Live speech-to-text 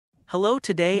Hello,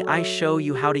 today I show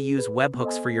you how to use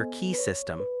webhooks for your key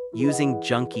system using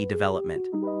Junkie Development.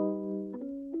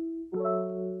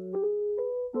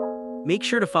 Make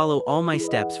sure to follow all my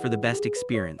steps for the best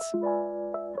experience.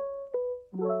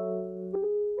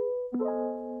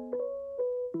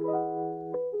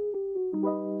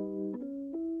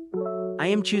 I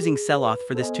am choosing SellAuth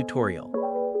for this tutorial.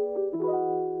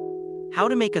 How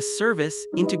to make a service,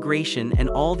 integration, and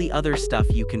all the other stuff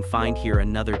you can find here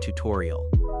another tutorial.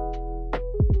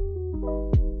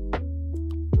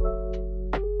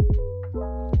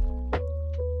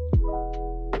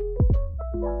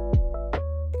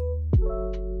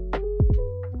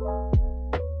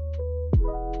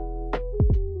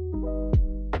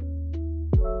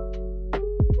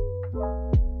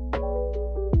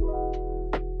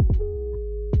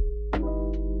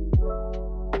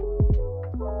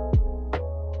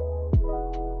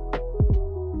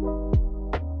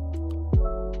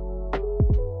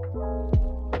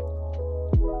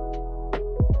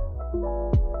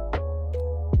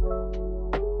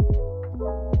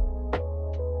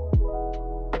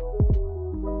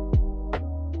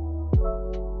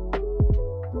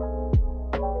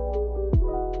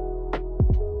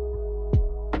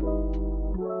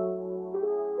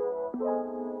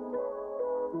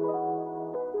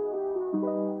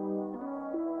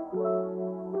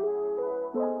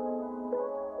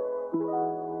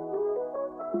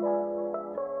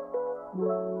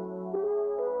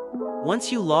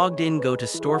 Once you logged in, go to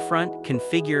Storefront,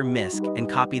 configure MISC, and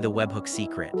copy the webhook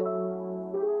secret.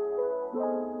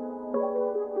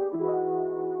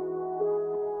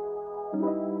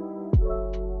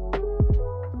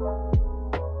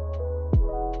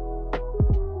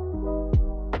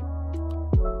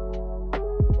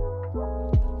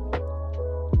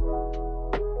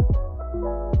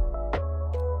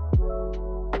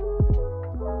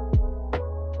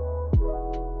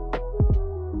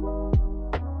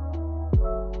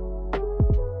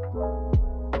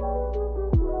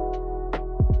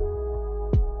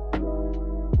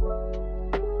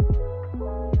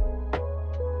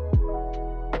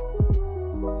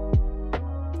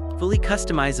 Fully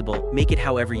customizable, make it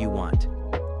however you want.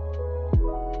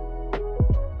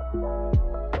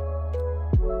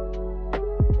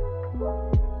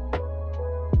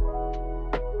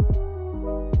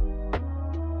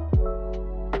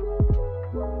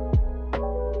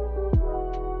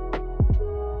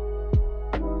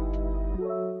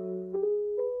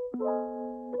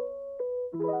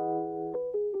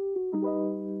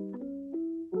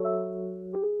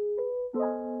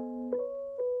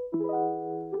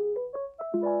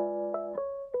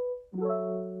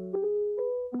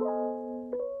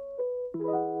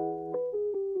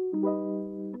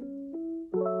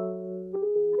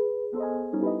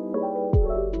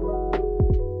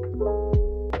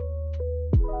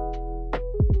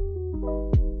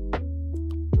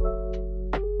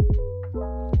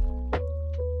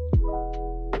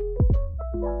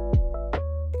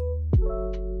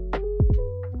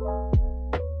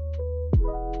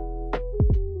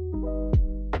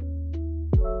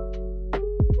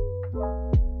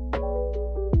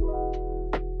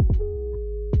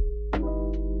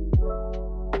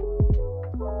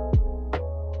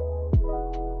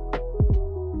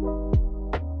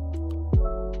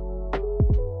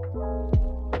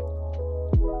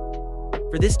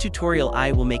 For this tutorial,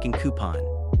 I will make a coupon.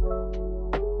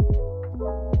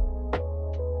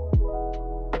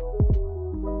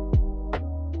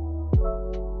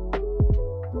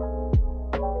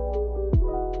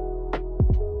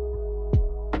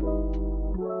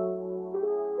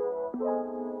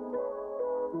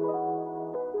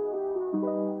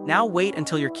 Now wait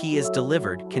until your key is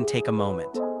delivered, can take a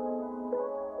moment.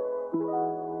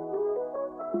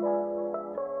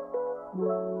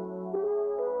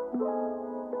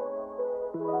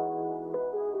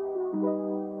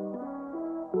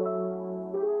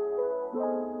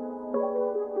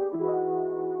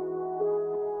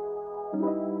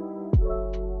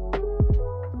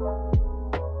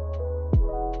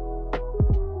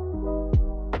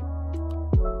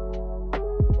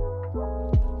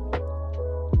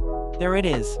 There it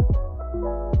is.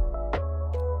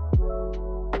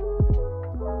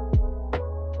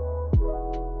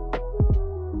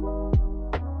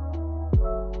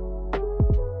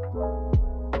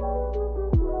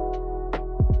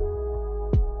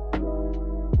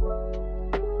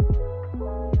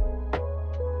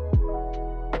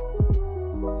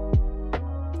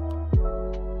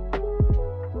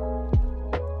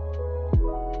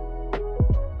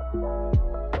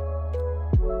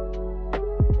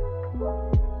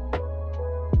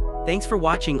 Thanks for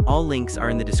watching. All links are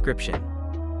in the description.